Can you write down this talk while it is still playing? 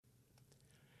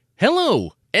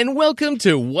Hello, and welcome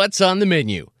to What's on the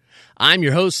Menu. I'm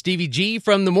your host, Stevie G,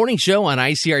 from The Morning Show on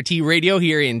ICRT Radio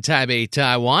here in Taipei,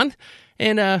 Taiwan.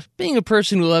 And being a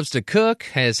person who loves to cook,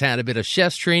 has had a bit of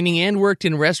chef's training, and worked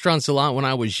in restaurants a lot when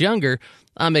I was younger,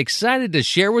 I'm excited to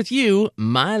share with you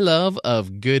my love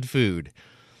of good food.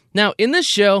 Now, in this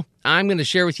show, I'm going to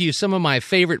share with you some of my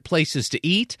favorite places to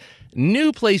eat,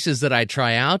 new places that I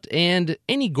try out, and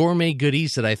any gourmet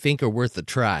goodies that I think are worth a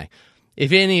try.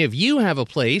 If any of you have a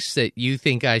place that you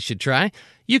think I should try,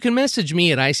 you can message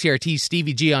me at ICRT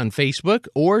Stevie G on Facebook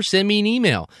or send me an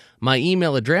email. My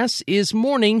email address is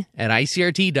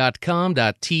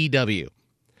morning@icrt.com.tw.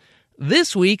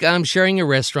 This week, I'm sharing a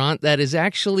restaurant that is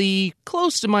actually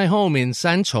close to my home in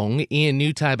Sanchong in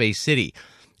New Taipei City.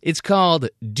 It's called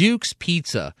Duke's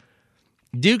Pizza.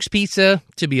 Duke's Pizza,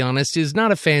 to be honest, is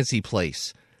not a fancy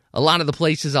place. A lot of the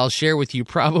places I'll share with you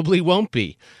probably won't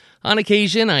be. On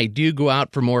occasion, I do go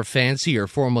out for more fancy or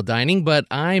formal dining, but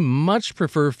I much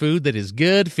prefer food that is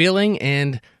good, filling,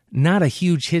 and not a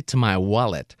huge hit to my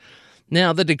wallet.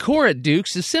 Now, the decor at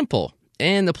Duke's is simple,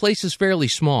 and the place is fairly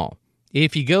small.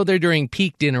 If you go there during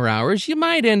peak dinner hours, you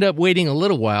might end up waiting a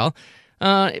little while,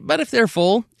 but if they're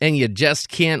full and you just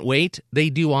can't wait, they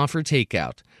do offer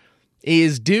takeout.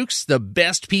 Is Duke's the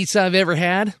best pizza I've ever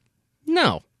had?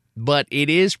 No, but it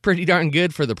is pretty darn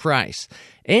good for the price.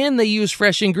 And they use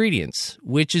fresh ingredients,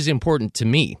 which is important to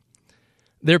me.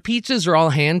 Their pizzas are all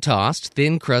hand-tossed,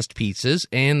 thin-crust pizzas,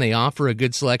 and they offer a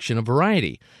good selection of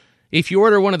variety. If you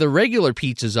order one of the regular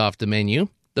pizzas off the menu,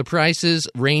 the prices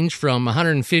range from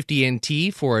 150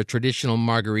 NT for a traditional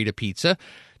margarita pizza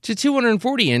to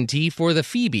 240 NT for the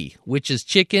Phoebe, which is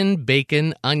chicken,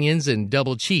 bacon, onions, and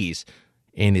double cheese.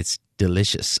 And it's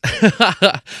delicious.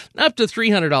 Up to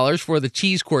 $300 for the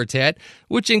cheese quartet,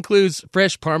 which includes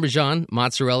fresh Parmesan,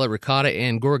 mozzarella, ricotta,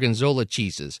 and gorgonzola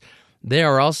cheeses.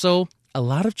 There are also a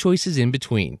lot of choices in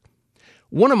between.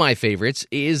 One of my favorites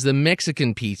is the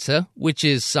Mexican pizza, which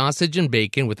is sausage and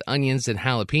bacon with onions and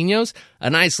jalapenos,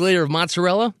 a nice layer of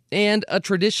mozzarella, and a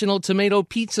traditional tomato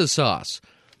pizza sauce.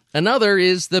 Another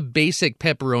is the basic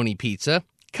pepperoni pizza,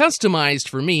 customized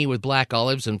for me with black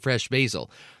olives and fresh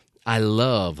basil. I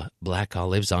love black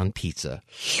olives on pizza.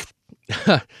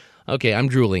 Okay, I'm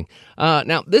drooling.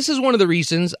 Now, this is one of the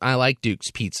reasons I like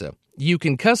Duke's Pizza. You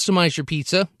can customize your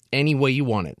pizza any way you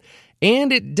want it,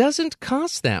 and it doesn't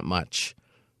cost that much.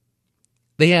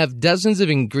 They have dozens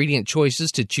of ingredient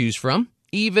choices to choose from,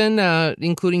 even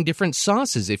including different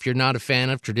sauces if you're not a fan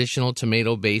of traditional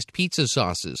tomato-based pizza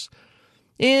sauces.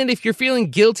 And if you're feeling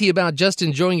guilty about just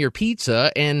enjoying your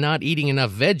pizza and not eating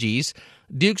enough veggies,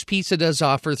 Duke's Pizza does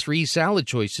offer 3 salad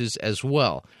choices as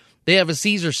well. They have a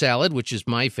Caesar salad, which is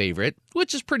my favorite,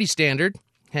 which is pretty standard,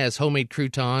 has homemade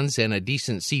croutons and a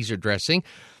decent Caesar dressing.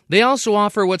 They also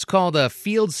offer what's called a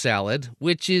field salad,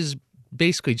 which is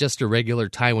basically just a regular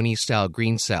Taiwanese-style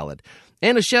green salad,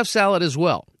 and a chef salad as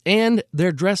well. And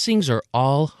their dressings are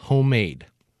all homemade.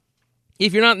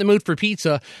 If you're not in the mood for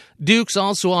pizza, Duke's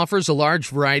also offers a large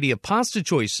variety of pasta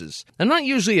choices. I'm not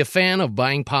usually a fan of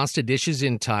buying pasta dishes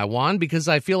in Taiwan because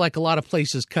I feel like a lot of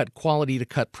places cut quality to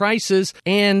cut prices,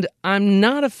 and I'm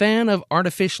not a fan of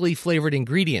artificially flavored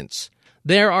ingredients.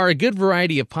 There are a good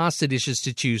variety of pasta dishes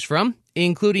to choose from,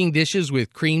 including dishes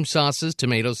with cream sauces,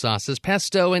 tomato sauces,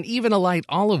 pesto, and even a light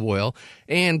olive oil,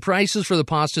 and prices for the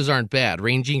pastas aren't bad,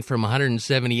 ranging from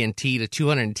 170 NT to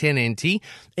 210 NT,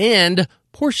 and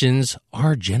portions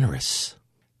are generous.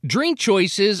 Drink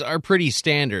choices are pretty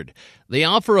standard. They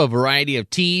offer a variety of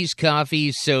teas,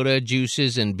 coffees, soda,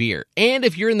 juices, and beer. And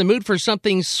if you're in the mood for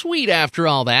something sweet after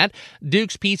all that,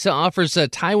 Duke's Pizza offers a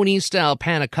Taiwanese-style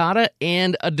panna cotta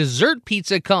and a dessert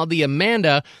pizza called the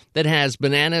Amanda that has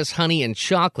bananas, honey, and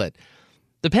chocolate.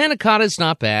 The panna cotta is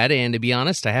not bad, and to be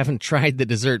honest, I haven't tried the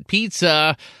dessert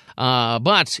pizza.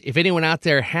 But if anyone out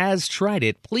there has tried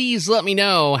it, please let me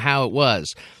know how it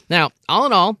was. Now, all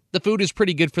in all, the food is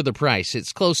pretty good for the price.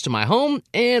 It's close to my home,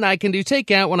 and I can do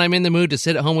takeout when I'm in the mood to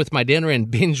sit at home with my dinner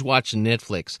and binge watch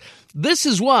Netflix. This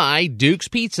is why Duke's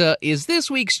Pizza is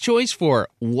this week's choice for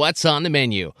What's on the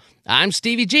Menu. I'm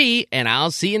Stevie G, and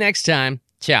I'll see you next time.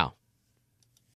 Ciao.